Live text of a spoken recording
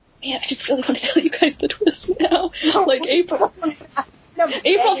Man, I just really want to tell you guys the twist now. Like, April,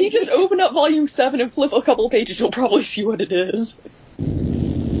 if you just open up volume 7 and flip a couple pages, you'll probably see what it is.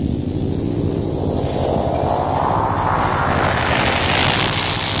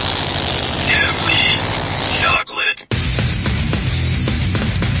 Chocolate.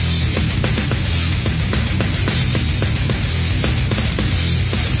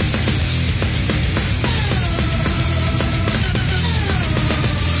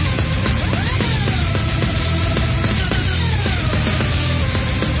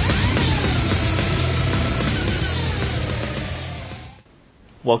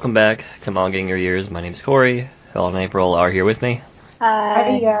 Welcome back to Manga in Your Ears. My name is Corey. Helen and April are here with me.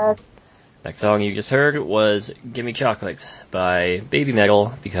 Hi. Next song you just heard was Gimme Chocolate by Baby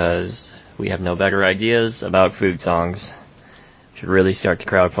Metal, because we have no better ideas about food songs. Should really start to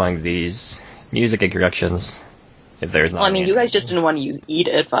crowdfund these music introductions, if there's not. Well, I mean, you guys just didn't want to use Eat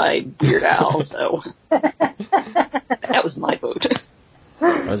It by Weird Al, so that was my vote.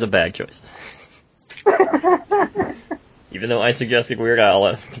 That was a bad choice. Even though I suggested Weird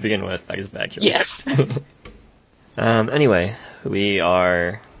Al to begin with, that is a bad choice. Yes. Anyway, we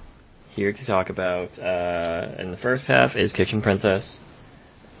are here to talk about, in the first half is Kitchen Princess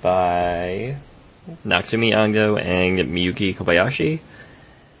by Natsumi Ando and Miyuki Kobayashi.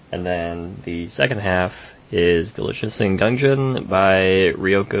 And then the second half is Delicious in Gungeon by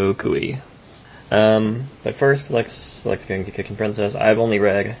Ryoko Kui. But first, let's get into Kitchen Princess. I've only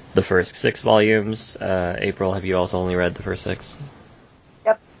read the first 6 volumes. April, have you also only read the first 6?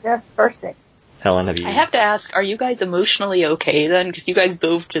 Yep, just first 6. Helen, have you? I have to ask, are you guys emotionally okay then? Because you guys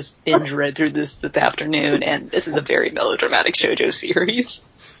both just binge read through this afternoon, and this is a very melodramatic shoujo series.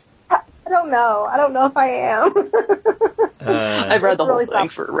 I don't know. I don't know if I am. I've read the whole thing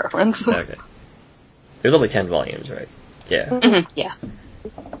for reference. Okay. There's only 10 volumes, right? Yeah. Mm-hmm, yeah.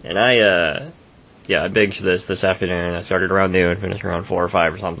 And I binged this afternoon. I started around noon, finished around 4 or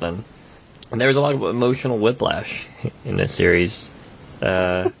 5 or something. And there was a lot of emotional whiplash in this series.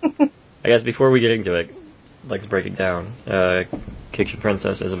 I guess before we get into it, let's break it down. Kitchen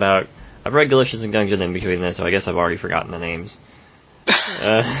Princess is about... I've read Delicious and Gungeon in between this, so I guess I've already forgotten the names.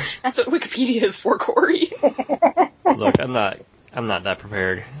 That's what Wikipedia is for, Corey. Look, I'm not that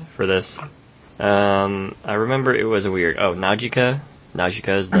prepared for this. I remember it was a weird... Oh, Najika?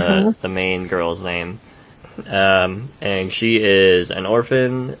 Najika is the main girl's name. And she is an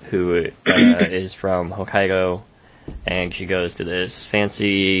orphan who is from Hokkaido, and she goes to this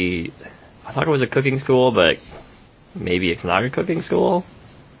fancy... I thought it was a cooking school, but maybe it's not a cooking school.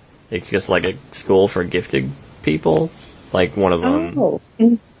 It's just like a school for gifted people. Like one of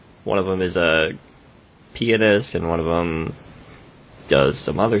them is a pianist, and one of them does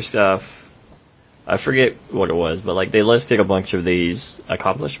some other stuff. I forget what it was, but like they listed a bunch of these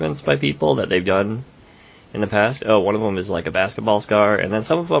accomplishments by people that they've done in the past. Oh, one of them is like a basketball star, and then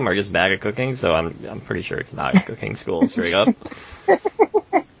some of them are just bad at cooking, so I'm pretty sure it's not a cooking school straight up.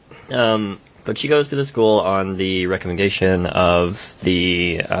 But she goes to the school on the recommendation of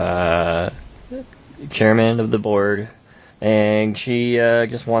the chairman of the board, and she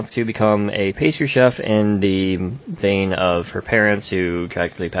just wants to become a pastry chef in the vein of her parents, who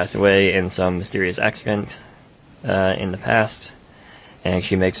tragically passed away in some mysterious accident in the past. And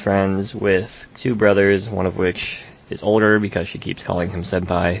she makes friends with 2 brothers, one of which is older because she keeps calling him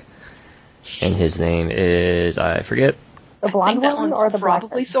senpai, and his name is, I forget. The blonde one or the black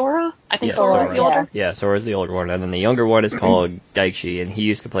probably one? Sora. I think Sora's the older. Yeah, Sora's the older one, and then the younger one is called Daichi, and he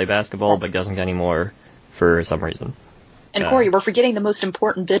used to play basketball but doesn't anymore for some reason. And Corey, we're forgetting the most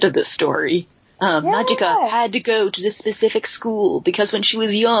important bit of this story. Najika had to go to this specific school because when she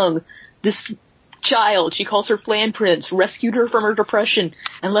was young, this child, she calls her Flan Prince, rescued her from her depression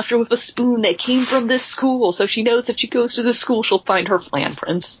and left her with a spoon that came from this school. So she knows if she goes to this school, she'll find her Flan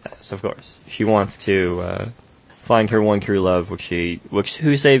Prince. Yes, of course. She wants to find her one true love,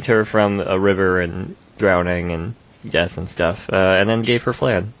 who saved her from a river and drowning and death and stuff, and then gave her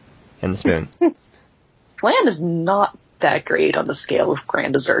Flan and the spoon. Flan is not that great on the scale of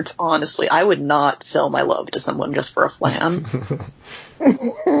grand desserts, honestly. I would not sell my love to someone just for a flan.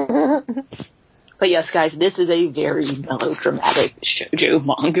 But yes, guys, this is a very melodramatic shoujo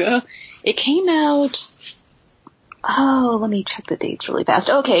manga. It came out... Oh, let me check the dates really fast.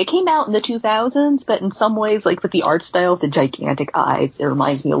 Okay, it came out in the 2000s, but in some ways, like with the art style, the gigantic eyes, it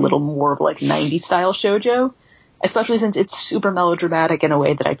reminds me a little more of like 90s style shoujo. Especially since it's super melodramatic in a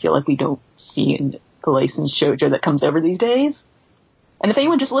way that I feel like we don't see in the licensed shoujo that comes over these days. And if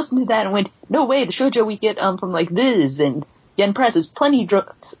anyone just listened to that and went, no way, the shoujo we get from like Viz and Yen Press is plenty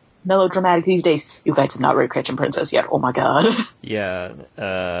melodramatic these days. You guys have not read Catching Princess yet. Oh my god. Yeah,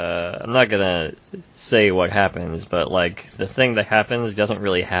 I'm not gonna say what happens, but, like, the thing that happens doesn't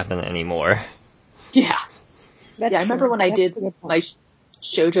really happen anymore. Yeah. That's I remember true. when I That's did a good point. my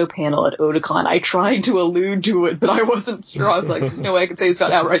shoujo panel at Otakon, I tried to allude to it, but I wasn't sure. I was like, there's no way I can say it's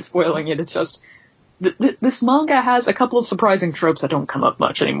not outright spoiling it. It's just, this manga has a couple of surprising tropes that don't come up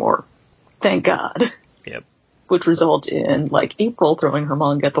much anymore. Thank God. Yep. Which result in, like, April throwing her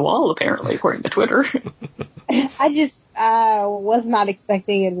manga at the wall, apparently, according to Twitter. I just was not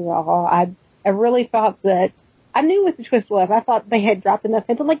expecting it at all. I really thought that I knew what the twist was. I thought they had dropped enough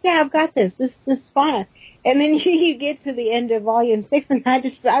hints. I'm like, yeah, I've got this. This is fine. And then you get to the end of volume 6, and I'm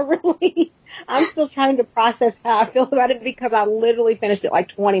still trying to process how I feel about it because I literally finished it like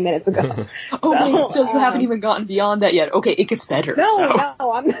 20 minutes ago. So you haven't even gotten beyond that yet. Okay, it gets better. No,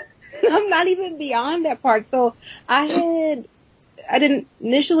 I'm not even beyond that part. So I didn't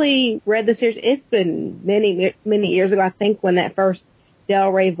initially read the series. It's been many, many years ago, I think, when that first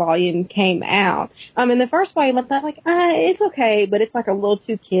Del Rey volume came out. In the first volume, I thought, like, it's okay, but it's like a little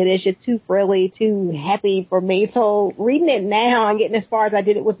too kiddish. It's too frilly, too happy for me. So reading it now and getting as far as I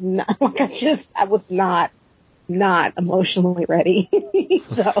did, it was not, like, I was not emotionally ready.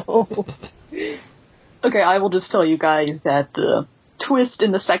 So. Okay, I will just tell you guys that the twist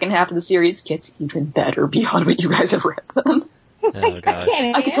in the second half of the series gets even better beyond what you guys have read then. Oh, gosh.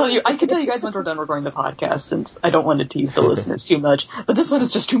 I can tell you guys when we're done recording the podcast, since I don't want to tease the listeners too much, but this one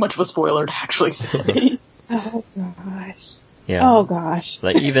is just too much of a spoiler to actually say. Oh gosh. Yeah. Oh gosh.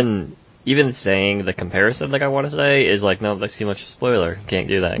 Like, even saying the comparison, like, I want to say, is like, no, that's too much spoiler. Can't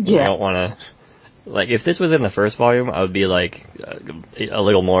do that. Yeah. I don't want to. Like, if this was in the first volume, I would be, like, a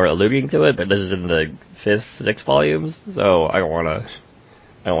little more alluding to it, but this is in the 5th, 6th volumes, so I don't want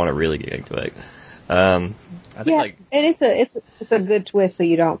to really get into it. I think, like, and it's a good twist, so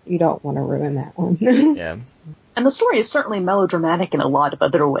you don't want to ruin that one. yeah. And the story is certainly melodramatic in a lot of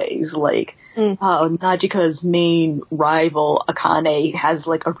other ways, like, Najika's main rival, Akane, has,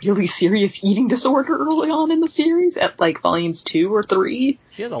 like, a really serious eating disorder early on in the series, at, like, volumes 2 or 3.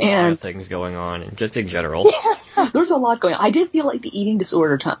 She has a lot of things going on, just in general. Yeah, there's a lot going on. I did feel like the eating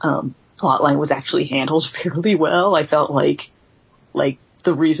disorder plotline was actually handled fairly well. I felt like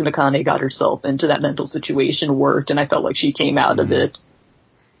the reason Akane got herself into that mental situation worked, and I felt like she came out of it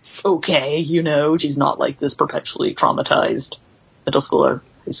okay, you know, she's not like this perpetually traumatized middle schooler,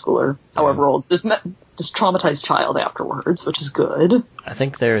 high schooler, however old, this traumatized child afterwards, which is good. I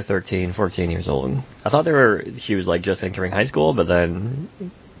think they're 13, 14 years old. I thought she was, like, just entering high school, but then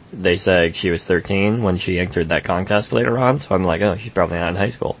they said she was 13 when she entered that contest later on, so I'm like, oh, she's probably not in high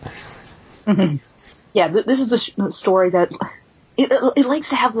school. Mm-hmm. Yeah, this is the story that it likes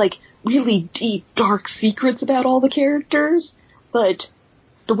to have, like, really deep, dark secrets about all the characters, but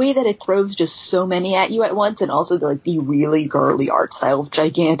the way that it throws just so many at you at once, and also the really girly art style with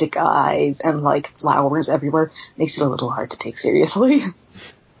gigantic eyes and, like, flowers everywhere, makes it a little hard to take seriously.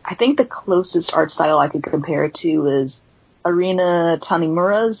 I think the closest art style I could compare it to is Arina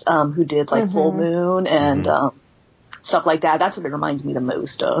Tanimura's, who did, like, Full Moon and stuff like that. That's what it reminds me the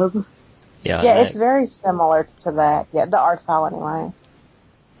most of. Yeah, it's very similar to that. Yeah, the art style anyway.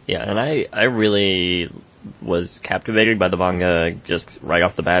 Yeah, and I really was captivated by the manga just right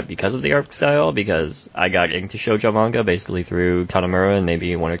off the bat because of the art style, because I got into shoujo manga basically through Tanimura and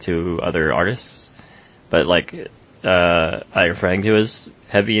maybe one or two other artists. But, like, I had a friend who was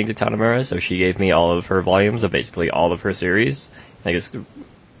heavy into Tanimura, so she gave me all of her volumes of basically all of her series. I just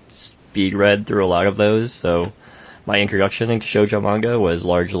speed read through a lot of those, so my introduction into shoujo manga was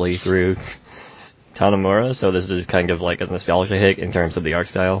largely through Tanimura, so this is kind of like a nostalgia hit in terms of the art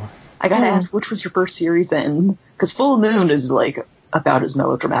style. I gotta ask, which was your first series in? Because Full Moon is, like, about as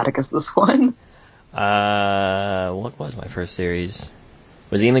melodramatic as this one. What was my first series?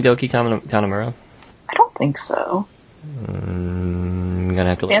 Was Imagoki Tanimura? I don't think so. I'm gonna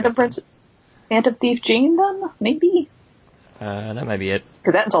have to look. Phantom Thief Jean, then? Maybe? That might be it.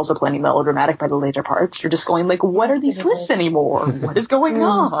 Because that's also plenty melodramatic by the later parts. You're just going, like, what are these twists anymore? What is going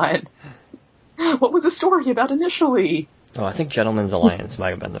on? What was the story about initially? Oh, I think Gentleman's Alliance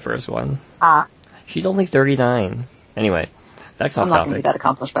might have been the first one. She's only 39. Anyway, that's off topic. I'm not going to be that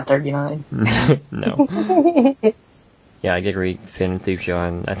accomplished by 39. No. Yeah, I did read Phantom Thief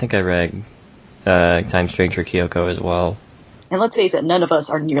Jean. I think I read Time Stranger Kyoko as well. And let's face it, none of us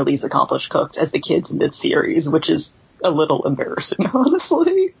are nearly as accomplished cooks as the kids in this series, which is a little embarrassing,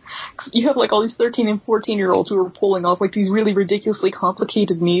 honestly. You have, like, all these 13 and 14-year-olds who are pulling off, like, these really ridiculously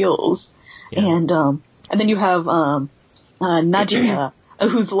complicated meals. Yeah. And then you have Najika,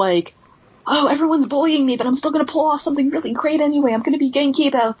 who's like, oh, everyone's bullying me, but I'm still going to pull off something really great anyway. I'm going to be Genki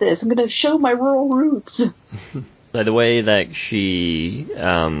about this. I'm going to show my rural roots. Like the way that she,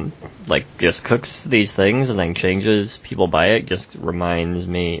 just cooks these things and then changes people by it just reminds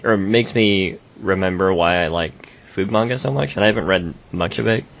me, or makes me remember why I like food manga so much. And I haven't read much of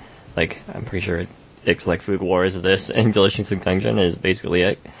it. Like, I'm pretty sure it's like Food Wars of this, and Delicious Junction is basically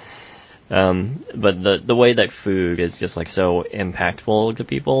it. But the way that food is just like so impactful to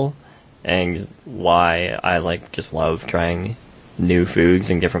people, and why I just love trying new foods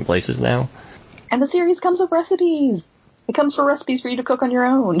in different places now. And the series comes with recipes. It comes for recipes for you to cook on your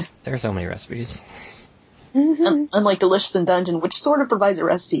own. There are so many recipes. Unlike Delicious in Dungeon, which sort of provides a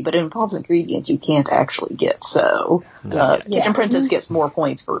recipe, but it involves ingredients you can't actually get. So, Kitchen Princess gets more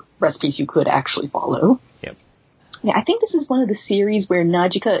points for recipes you could actually follow. Yep. Yeah, I think this is one of the series where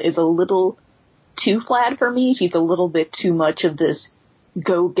Najika is a little too flat for me. She's a little bit too much of this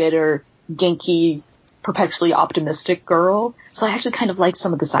go-getter, Genki, perpetually optimistic girl. So I actually kind of like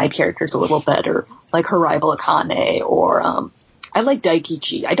some of the side characters a little better, like her rival Akane, or I like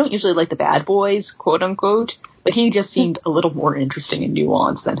Daikichi. I don't usually like the bad boys, quote unquote, but he just seemed a little more interesting and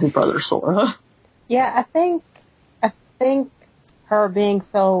nuanced than his brother Sora. Yeah, I think her being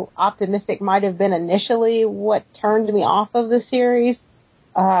so optimistic might have been initially what turned me off of the series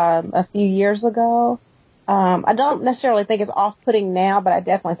a few years ago. I don't necessarily think it's off-putting now, but I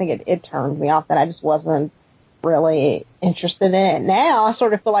definitely think it turned me off, that I just wasn't really interested in it. Now I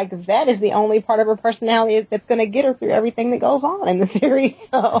sort of feel like that is the only part of her personality that's going to get her through everything that goes on in the series,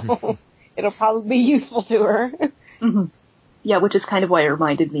 so it'll probably be useful to her. Mm-hmm. Yeah, which is kind of why it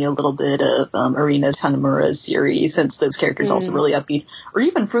reminded me a little bit of Arina Tanemura's series, since those characters also really upbeat. Or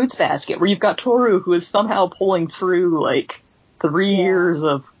even Fruits Basket, where you've got Toru, who is somehow pulling through, 3 years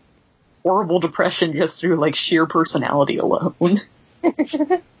of horrible depression just through, sheer personality alone.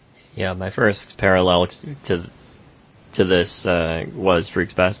 Yeah, my first parallel to this was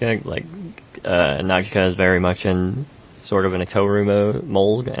Fruits Basket. Nagika is very much in sort of in a Toru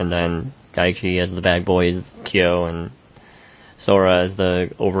mold, and then Daichi as the bad boy is Kyo, and Sora as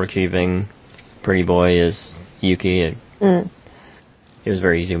the overachieving pretty boy is Yuki. It was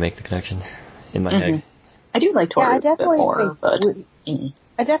very easy to make the connection in my head. I do like Toru I definitely more, but...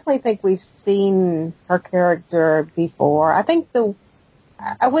 I definitely think we've seen her character before. I think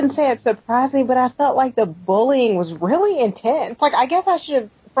I wouldn't say it surprised me, but I felt like the bullying was really intense. I guess I should have,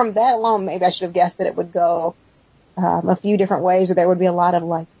 from that alone, maybe I should have guessed that it would go a few different ways, or there would be a lot of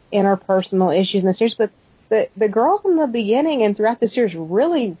interpersonal issues in the series. But the girls in the beginning and throughout the series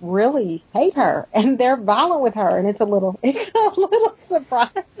really, really hate her, and they're violent with her, and it's a little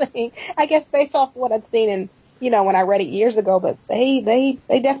surprising, I guess, based off what I'd seen in, when I read it years ago. But they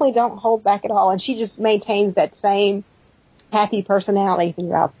definitely don't hold back at all, and she just maintains that same happy personality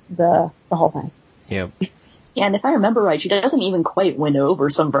throughout the whole thing. Yep. Yeah, and if I remember right, she doesn't even quite win over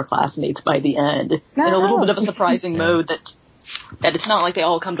some of her classmates by the end. In a little bit of a surprising mode that it's not like they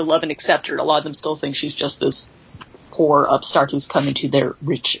all come to love and accept her. A lot of them still think she's just this poor upstart who's coming to their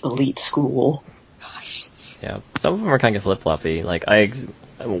rich elite school. Yeah, some of them are kind of flip-floppy.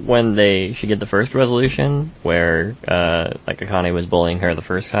 When she did the first resolution, where Akane was bullying her the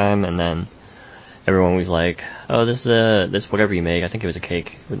first time, and then everyone was like, "Oh, this whatever you make, I think it was a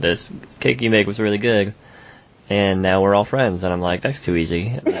cake. This cake you make was really good, and now we're all friends." And I'm like, "That's too easy."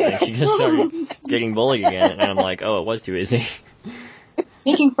 And then she just started getting bullied again, and I'm like, "Oh, it was too easy."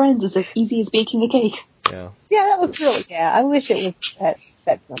 Making friends is as easy as baking a cake. Yeah. Yeah, that was really. Yeah, I wish it was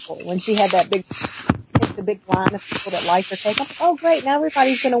that simple. When she had the big line of people that liked her cake, I'm like, "Oh, great! Now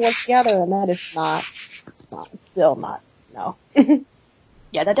everybody's going to work together," and that is still not. No.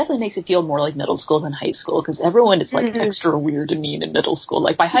 Yeah, that definitely makes it feel more like middle school than high school, because everyone is extra weird and mean in middle school.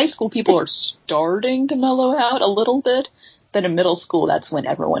 By high school, people are starting to mellow out a little bit, but in middle school, that's when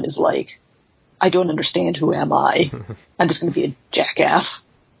everyone is like, I don't understand, who am I? I'm just going to be a jackass.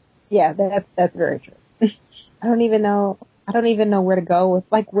 Yeah, that's very true. I don't even know where to go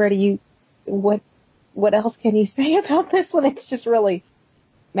with, what else can you say about this one? It's just really,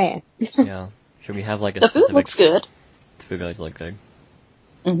 man. Yeah. Should we have a the food looks good. The food does look good.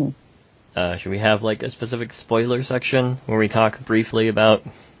 Mm-hmm. Should we have a specific spoiler section where we talk briefly about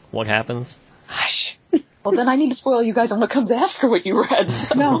what happens? Gosh. Well, then I need to spoil you guys on what comes after what you read.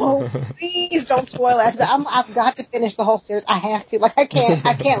 So. No, please don't spoil after that. I've got to finish the whole series. I have to. I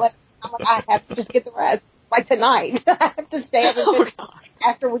can't let. I have to just get the rest. Tonight. I have to stay up and finish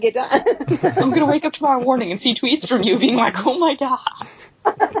after we get done. I'm gonna wake up tomorrow morning and see tweets from you being like, "Oh my god."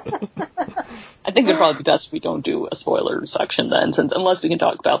 I think it'd probably be best if we don't do a spoiler section then, unless we can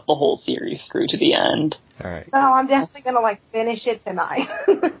talk about the whole series through to the end. All right. No, I'm definitely gonna finish it tonight.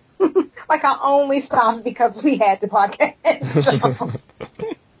 Like, I only stopped because we had the podcast.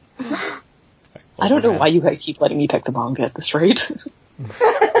 I don't know why you guys keep letting me pick the manga at this rate.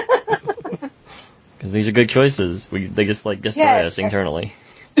 Because these are good choices. They just like destroy us internally.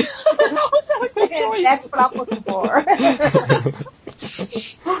 That was not a good choice. That's what I'm looking for.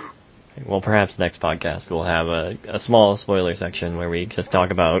 Well, perhaps next podcast we'll have a small spoiler section where we just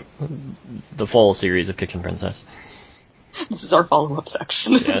talk about the full series of Kitchen Princess. This is our follow-up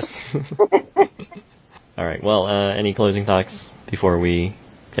section. Yes. Alright, well, any closing thoughts before we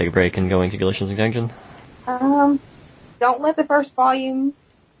take a break and go into Galician's Dungeon? Don't let the first volume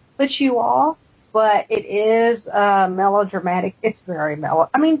put you off, but it is melodramatic. It's very mellow.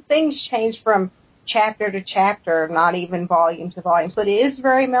 I mean, things change from chapter to chapter, not even volume to volume. So it is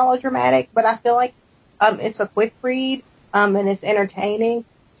very melodramatic, but I feel like it's a quick read and it's entertaining.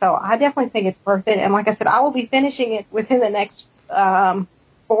 So I definitely think it's worth it. And like I said, I will be finishing it within the next 4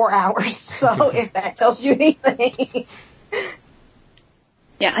 hours. So if that tells you anything.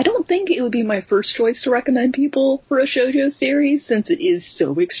 Yeah, I don't think it would be my first choice to recommend people for a shoujo series, since it is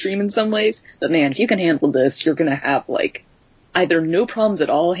so extreme in some ways. But man, if you can handle this, you're gonna have, like, either no problems at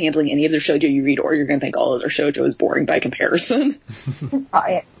all handling any other shoujo you read, or you're gonna think all other shoujo is boring by comparison. Oh,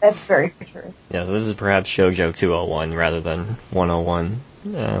 yeah, that's very true. Yeah, so this is perhaps Shoujo 201 rather than 101.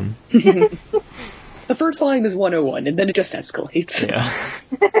 The first volume is 101, and then it just escalates. Yeah.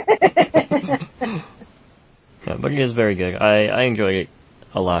 Yeah, but it is very good. I enjoy it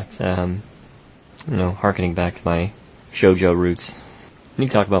a lot. Harkening back to my shoujo roots. We need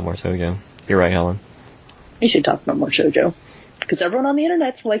to talk about more shoujo. You're right, Helen. We should talk about more shoujo. Because everyone on the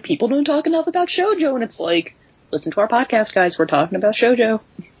internet's like, people don't talk enough about shoujo, and it's like, listen to our podcast, guys, we're talking about shoujo.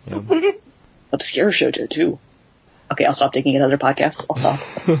 Yeah. Obscure shoujo, too. Okay, I'll stop taking another podcast. I'll stop.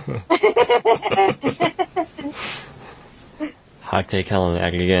 Hot take Helen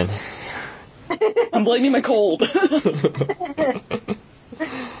back again. I'm blaming my cold.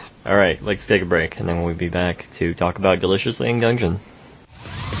 Alright, let's take a break, and then we'll be back to talk about Deliciously in Dungeon.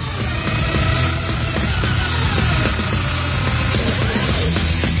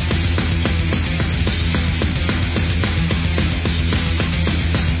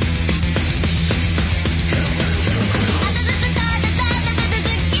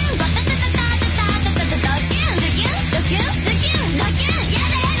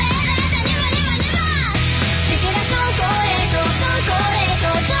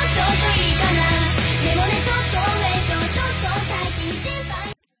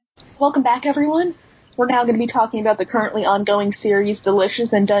 Welcome back, everyone. We're now going to be talking about the currently ongoing series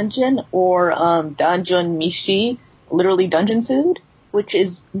Delicious in Dungeon, or Danjun Mishi, literally Dungeon Food, which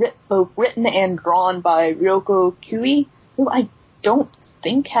is both written and drawn by Ryoko Kui, who I don't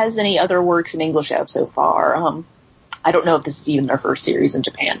think has any other works in English out so far. I don't know if this is even their first series in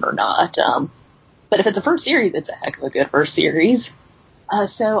Japan or not. But if it's a first series, it's a heck of a good first series.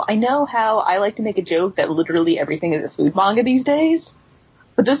 So I know how I like to make a joke that literally everything is a food manga these days.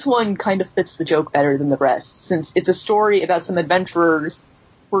 But this one kind of fits the joke better than the rest, since it's a story about some adventurers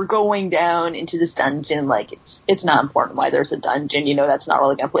who are going down into this dungeon. Like, it's not important why there's a dungeon, that's not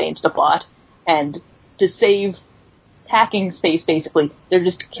really going to play into the plot. And to save hacking space, basically, they're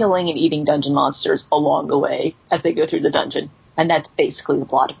just killing and eating dungeon monsters along the way as they go through the dungeon. And that's basically the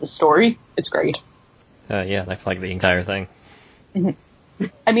plot of the story. It's great. Yeah, that's like the entire thing. Mm-hmm.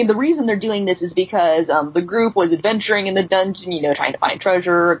 I mean, the reason they're doing this is because the group was adventuring in the dungeon, trying to find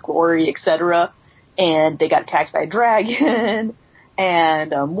treasure, glory, etc. And they got attacked by a dragon.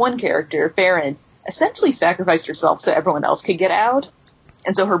 And one character, Farron, essentially sacrificed herself so everyone else could get out.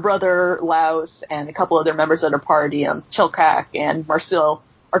 And so her brother, Laos, and a couple other members of their party, Chilkak and Marcel,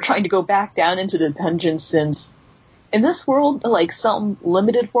 are trying to go back down into the dungeon, since in this world, like, some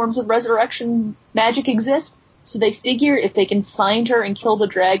limited forms of resurrection magic exist. So they figure if they can find her and kill the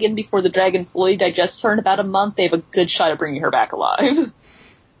dragon before the dragon fully digests her in about a month, they have a good shot at bringing her back alive.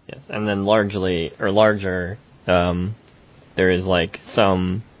 Yes, and then larger, there is like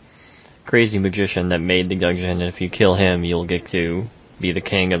some crazy magician that made the dungeon, and if you kill him, you'll get to be the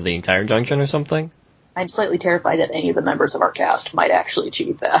king of the entire dungeon or something. I'm slightly terrified that any of the members of our cast might actually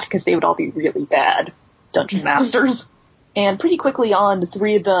achieve that, because they would all be really bad dungeon masters. And pretty quickly on, the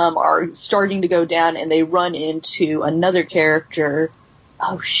three of them are starting to go down, and they run into another character.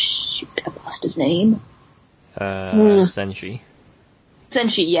 Oh, shoot, I lost his name. Senshi.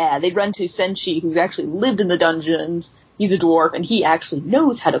 Senshi, yeah. They run to Senshi, who's actually lived in the dungeons. He's a dwarf, and he actually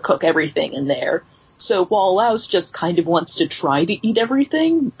knows how to cook everything in there. So while Laos just kind of wants to try to eat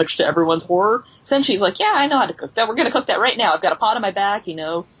everything, much to everyone's horror, Senshi's like, yeah, I know how to cook that. We're going to cook that right now. I've got a pot on my back,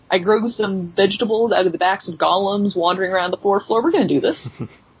 I grow some vegetables out of the backs of golems wandering around the floor. We're going to do this.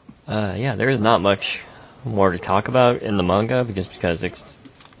 Yeah, there is not much more to talk about in the manga because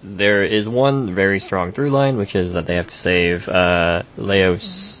there is one very strong through line, which is that they have to save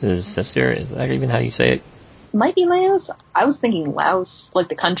Leos' sister. Is that even how you say it? Might be Laos. I was thinking Laos, like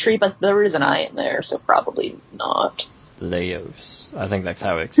the country, but there is an I in there, so probably not. Leos. I think that's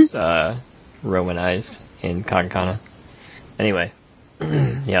how it's romanized in Katakana. Anyway,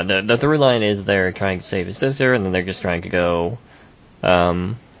 yeah, the through line is they're trying to save his sister, and then they're just trying to go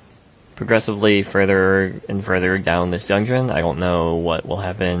progressively further and further down this dungeon. I don't know what will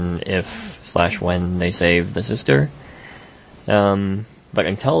happen if/when they save the sister. But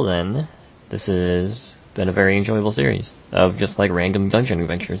until then, this has been a very enjoyable series of just like random dungeon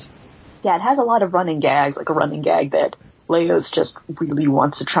adventures. Yeah, it has a lot of running gags, like a running gag that Leos just really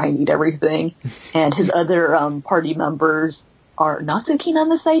wants to try and eat everything, and his other party members are not so keen on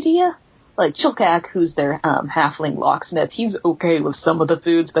this idea. Like Chilkak, who's their halfling locksmith, he's okay with some of the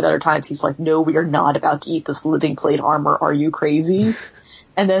foods, but other times he's like, no, we are not about to eat this living plate armor, are you crazy?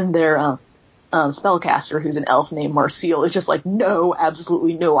 And then their spellcaster, who's an elf named Marcille, is just like, no,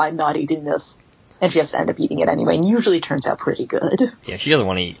 absolutely no, I'm not eating this. And she has to end up eating it anyway, and usually turns out pretty good. Yeah, she doesn't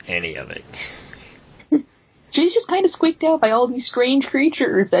want to eat any of it. She's just kind of squeaked out by all these strange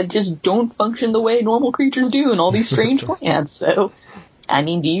creatures that just don't function the way normal creatures do, and all these strange plants, so... I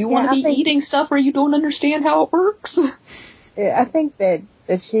mean, do you want to be eating stuff where you don't understand how it works? I think that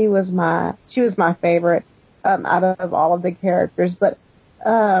she was my favorite out of all of the characters, but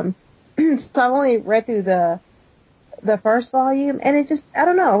so I've only read through the first volume, and it just, I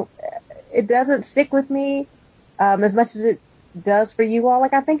don't know, it doesn't stick with me as much as it does for you all.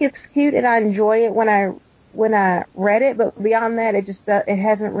 Like, I think it's cute and I enjoy it when I read it, but beyond that, it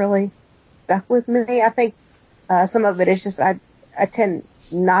hasn't really stuck with me. I think some of it is just I tend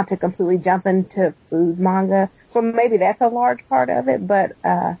not to completely jump into food manga, so maybe that's a large part of it, but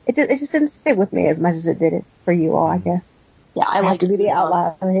it just didn't stick with me as much as it did it for you all, I guess. Yeah, I like to be the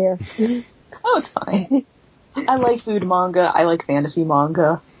outlier here. Oh, it's fine. I like food manga, I like fantasy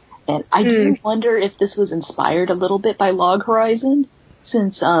manga, and I do wonder if this was inspired a little bit by Log Horizon,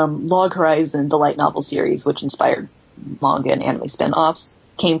 since Log Horizon, the light novel series, which inspired manga and anime spin-offs,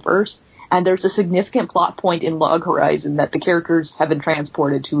 came first. And there's a significant plot point in Log Horizon that the characters have been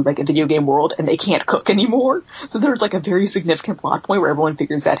transported to, like, a video game world and they can't cook anymore. So there's, like, a very significant plot point where everyone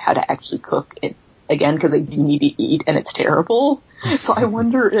figures out how to actually cook it again because they do need to eat and it's terrible. So I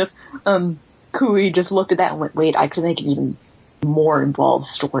wonder if Kui just looked at that and went, wait, I could make an even more involved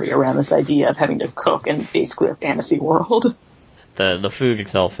story around this idea of having to cook in basically a fantasy world. The food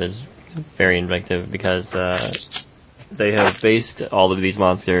itself is very inventive because they have based all of these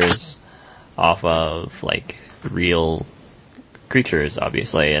monsters off of, like, real creatures,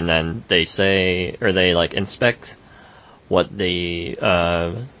 obviously, and then they inspect what the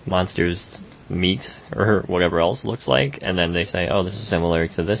monster's meat or whatever else looks like, and then they say, oh, this is similar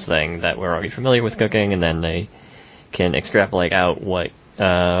to this thing that we're already familiar with cooking, and then they can extrapolate out what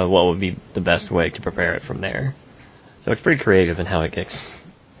would be the best way to prepare it from there. So it's pretty creative in how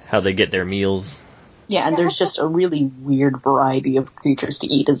they get their meals. Yeah, and there's just a really weird variety of creatures to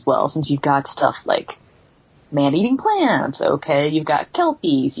eat as well, since you've got stuff like man-eating plants, okay, you've got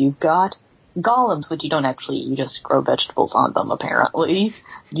kelpies, you've got golems, which you don't actually eat, you just grow vegetables on them, apparently.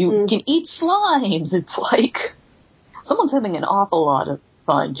 You can eat slimes. It's like someone's having an awful lot of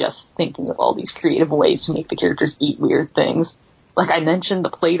fun just thinking of all these creative ways to make the characters eat weird things. Like I mentioned, the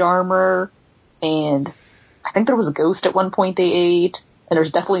plate armor, and I think there was a ghost at one point they ate. And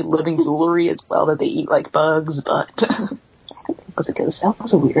there's definitely living jewelry as well that they eat like bugs, but I think it was a ghost. That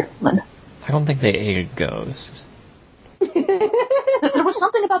was a weird one. I don't think they ate a ghost. There was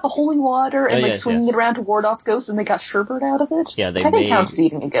something about the holy water and swinging it around to ward off ghosts, and they got sherbet out of it. Yeah, which I think counts as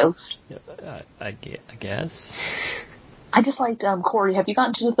eating a ghost. I guess. I just liked, Corey, have you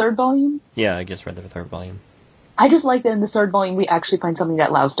gotten to the third volume? Yeah, I just read the third volume. I just like that in the third volume we actually find something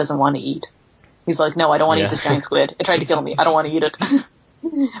that Laos doesn't want to eat. He's like, no, I don't want to eat this giant squid. It tried to kill me. I don't want to eat it.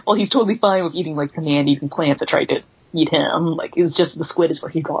 Well, he's totally fine with eating, like, the man-eating plants that tried to eat him. Like, it's just the squid is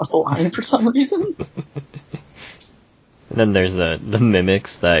where he draws the line for some reason. And then there's the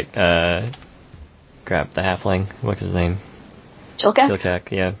mimics that, crap, the halfling, what's his name?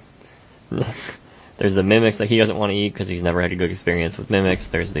 Chilkak, yeah. There's the mimics that he doesn't want to eat because he's never had a good experience with mimics.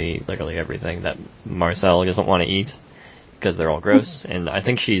 There's literally everything that Marcel doesn't want to eat because they're all gross. And I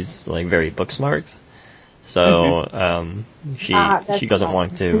think she's, like, very book smart. So, she doesn't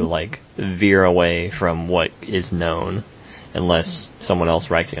want to, like, veer away from what is known unless someone else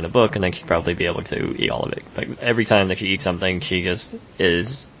writes it in a book, and then she'd probably be able to eat all of it. Like, every time that she eats something, she just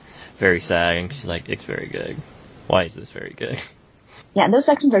is very sad, and she's like, it's very good. Why is this very good? Yeah, and those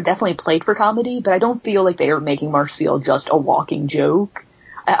sections are definitely played for comedy, but I don't feel like they are making Marcel just a walking joke.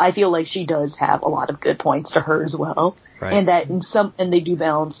 I feel like she does have a lot of good points to her as well. Right. And that and they do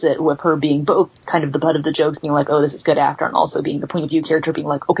balance it with her being both kind of the butt of the jokes, being like, oh, this is good after, and also being the point of view character, being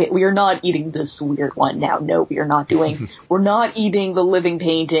like, okay, we are not eating this weird one now. No, we are not we're not eating the living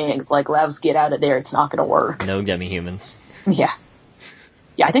paintings. Like, let's get out of there. It's not going to work. No demi-humans. Yeah.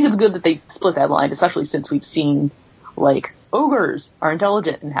 Yeah, I think it's good that they split that line, especially since we've seen, like, ogres are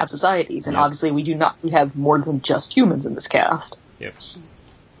intelligent and have societies, and obviously we have more than just humans in this cast. Yep.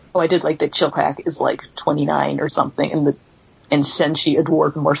 Oh, I did like that Chilpack is like 29 or something, and Senshi, a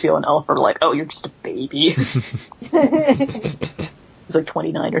dwarf, and Marcel and Elf are like, oh, you're just a baby. He's like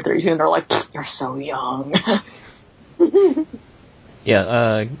 29 or 32, and they're like, you're so young.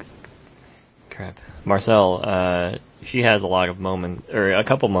 Yeah, crap. Marcel, she has a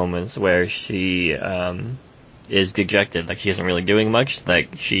couple moments where she, is dejected, like she isn't really doing much,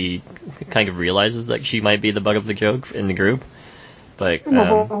 like she kind of realizes that she might be the butt of the joke in the group. But,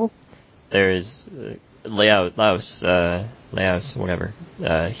 there's, Laos, whatever.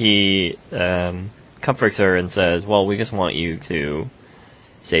 He comforts her and says, well, we just want you to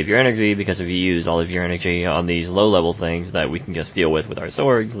save your energy, because if you use all of your energy on these low-level things that we can just deal with our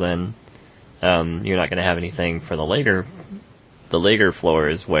swords, then you're not going to have anything for the later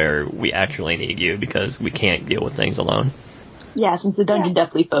floors where we actually need you, because we can't deal with things alone. Yeah, since the dungeon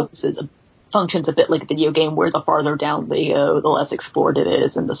definitely functions a bit like a video game, where the farther down they go, the less explored it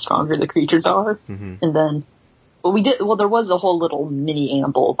is, and the stronger the creatures are. Mm-hmm. And then, there was a whole little mini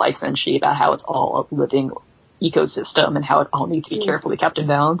amble by Senshi about how it's all a living ecosystem and how it all needs to be carefully kept in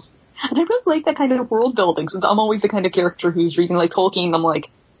balance. And I really like that kind of world building, since I'm always the kind of character who's reading like Tolkien, and I'm like,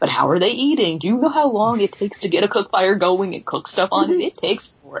 but how are they eating? Do you know how long it takes to get a cook fire going and cook stuff on it? It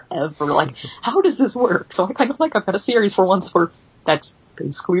takes forever. Like, how does this work? So I kind of like I've got a series for once where that's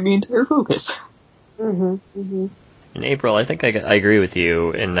basically the entire focus. Mm-hmm. Mm-hmm. In April, I think I agree with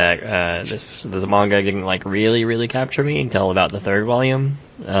you in that this manga didn't like really, really capture me until about the third volume,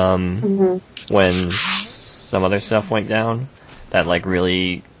 when some other stuff went down that like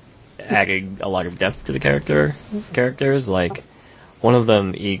really added a lot of depth to the characters. Like, one of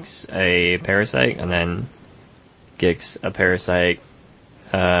them eats a parasite and then gets a parasite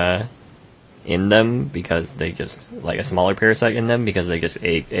in them because they just, like a smaller parasite in them because they just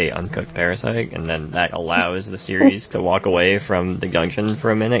ate a uncooked parasite, and then that allows the series to walk away from the dungeon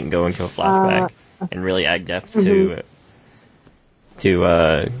for a minute and go into a flashback and really add depth to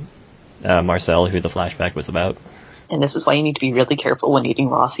Marcel, who the flashback was about. And this is why you need to be really careful when eating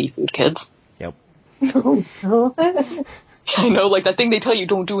raw seafood, kids. Yep. I know, like that thing they tell you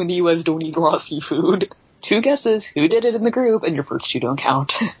don't do in the US, don't eat raw seafood. 2 guesses, who did it in the group, and your first 2 don't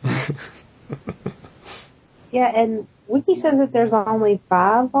count. Yeah, and Wiki says that there's only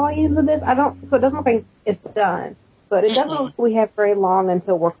 5 volumes of this. So it doesn't look like it's done. But it doesn't look like we have very long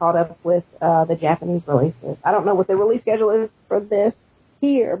until we're caught up with the Japanese releases. I don't know what the release schedule is for this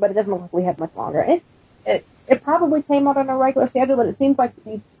here, but it doesn't look like we have much longer. It probably came out on a regular schedule, but it seems like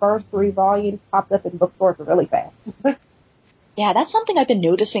these first 3 volumes popped up in bookstores really fast. Yeah, that's something I've been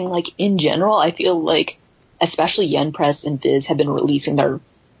noticing, like, in general. I feel like, especially Yen Press and Viz have been releasing their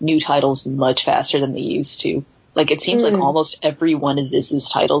new titles much faster than they used to. Like, it seems like almost every one of Viz's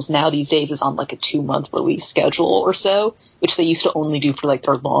titles now these days is on, like, a 2-month release schedule or so, which they used to only do for, like,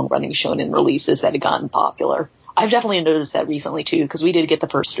 their long-running shonen releases that had gotten popular. I've definitely noticed that recently, too, because we did get the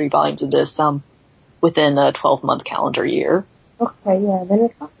first 3 volumes of this within a 12-month calendar year. Okay, yeah, then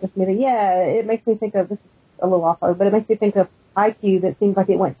it comes me. Yeah, it makes me think of, this is a little off, but it makes me think of IQ, that seems like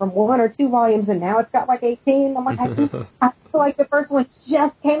it went from 1 or 2 volumes and now it's got like 18. I'm like, I feel like the first one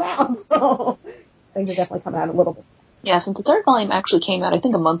just came out, so things are definitely coming out a little bit. Yeah, since the 3rd volume actually came out, I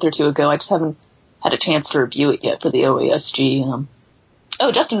think a month or 2 ago, I just haven't had a chance to review it yet for the OASG.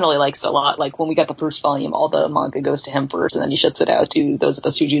 Justin really likes it a lot. Like, when we got the first volume, all the manga goes to him first, and then he ships it out to those of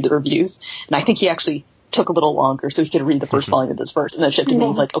us who do the reviews. And I think he actually took a little longer so he could read the first volume of this first, and then shipped it, and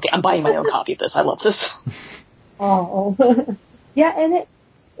he's like, okay, I'm buying my own copy of this. I love this. Oh. Yeah, and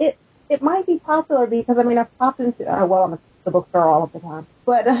it might be popular because, I mean, I've popped into, I'm at the bookstore all of the time,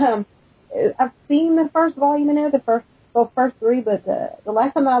 but I've seen the first volume in there, those first 3, but the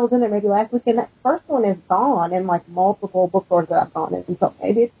last time that I was in there, maybe last weekend, that first one is gone in like multiple bookstores that I've gone in, so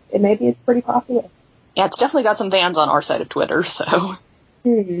maybe it's pretty popular. Yeah, it's definitely got some fans on our side of Twitter, so.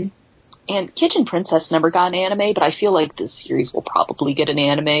 And Kitchen Princess never got an anime, but I feel like this series will probably get an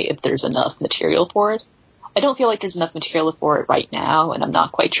anime if there's enough material for it. I don't feel like there's enough material for it right now, and I'm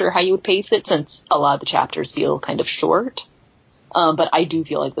not quite sure how you would pace it since a lot of the chapters feel kind of short. But I do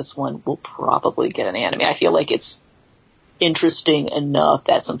feel like this one will probably get an anime. I feel like it's interesting enough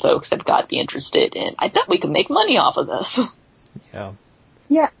that some folks have got to be interested in. I bet we could make money off of this. Yeah.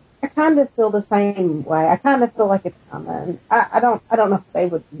 Yeah, I kind of feel the same way. I kind of feel like it's coming. I don't know if they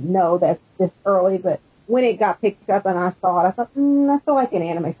would know that this early, but when it got picked up and I saw it, I thought, I feel like an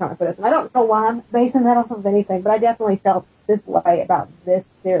anime's coming for this. And I don't know why I'm basing that off of anything, but I definitely felt this way about this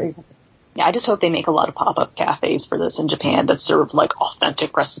series. Yeah, I just hope they make a lot of pop-up cafes for this in Japan that serve, like,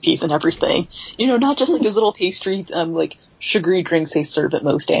 authentic recipes and everything. You know, not just, like, those little pastry, like, sugary drinks they serve at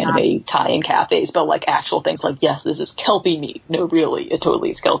most anime tie-in cafes, but, like, actual things like, yes, this is Kelpie meat. No, really, it totally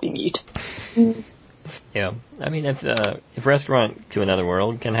is Kelpie meat. Yeah. I mean, if Restaurant to Another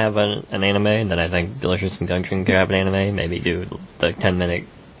World can have an anime, then I think Delicious in Junction can have an anime. Maybe do the 10 minutes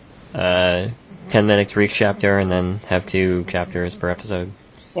for each chapter and then have 2 chapters per episode.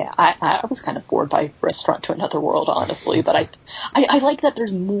 Yeah, I was kind of bored by Restaurant to Another World, honestly, but I like that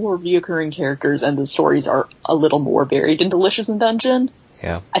there's more reoccurring characters and the stories are a little more varied in Delicious in Dungeon.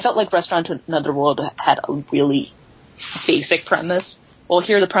 Yeah. I felt like Restaurant to Another World had a really basic premise. Well,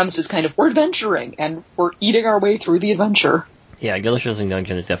 here the premise is kind of, we're adventuring, and we're eating our way through the adventure. Yeah, Delicious in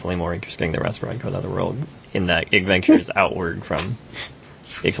Dungeon is definitely more interesting than Restaurant to Another World, in that it ventures outward from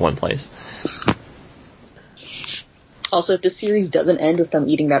its one place. Also, if this series doesn't end with them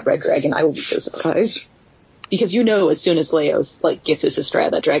eating that red dragon, I will be so surprised. Because you know, as soon as Leos, like, gets his sister out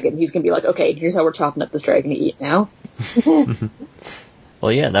of that dragon, he's gonna be like, okay, here's how we're chopping up this dragon to eat now.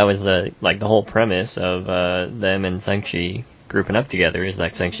 Well, yeah, that was the whole premise of them and Senshi grouping up together, is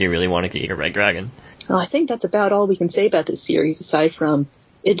that Senshi really wanted to eat a red dragon. Well, I think that's about all we can say about this series, aside from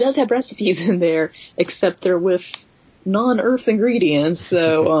it does have recipes in there, except they're with non-earth ingredients,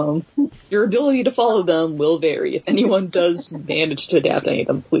 so your ability to follow them will vary. If anyone does manage to adapt any of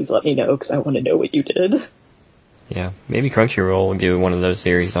them, please let me know, because I want to know what you did. Yeah, maybe Crunchyroll will do one of those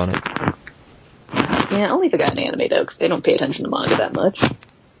series on it. Yeah, only if it got an anime, though, because they don't pay attention to manga that much.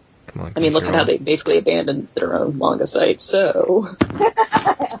 Come on, I mean, look at how they basically abandoned their own manga site, so...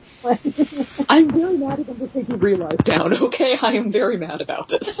 I'm very mad at them for taking Real Life down, okay? I am very mad about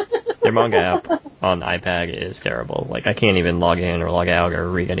this. Their manga app on iPad is terrible. Like, I can't even log in or log out or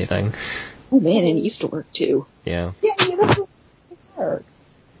read anything. Oh man, and it used to work too. Yeah. Yeah, that's what work.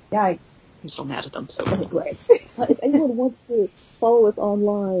 Yeah, I'm so mad at them. So anyway, if anyone wants to follow us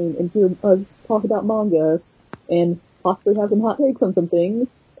online and hear us talk about manga and possibly have some hot takes on some things,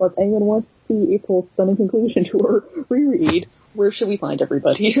 or if anyone wants to see April's stunning conclusion to her reread, where should we find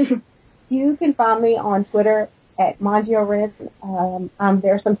everybody? you can find me on Twitter at MangioRen. I'm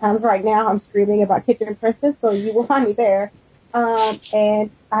there sometimes right now. I'm streaming about Kitchen Princess, so you will find me there.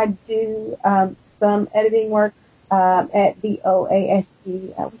 And I do some editing work at the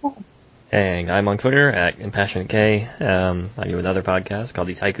OASG. And I'm on Twitter at ImpassionatK. I do another podcast called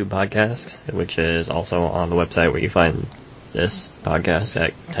the Taiku Podcast, which is also on the website where you find this podcast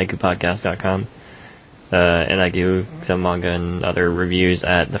at taikupodcast.com. And I do some manga and other reviews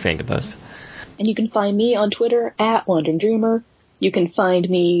at the Fandom Post. And you can find me on Twitter at Wandering Dreamer. You can find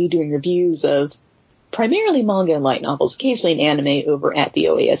me doing reviews of primarily manga and light novels, occasionally an anime, over at the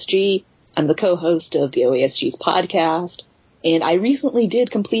OASG. I'm the co-host of the OASG's podcast. And I recently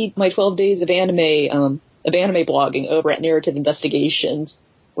did complete my 12 days of anime blogging over at Narrative Investigations,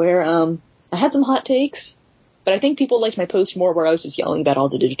 where I had some hot takes, but I think people liked my post more where I was just yelling about all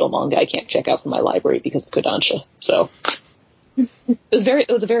the digital manga I can't check out from my library because of Kodansha. So it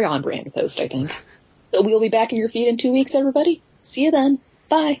was a very on-brand post, I think. So we'll be back in your feed in 2 weeks, everybody. See you then.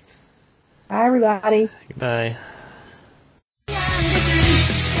 Bye. Bye, everybody. Goodbye.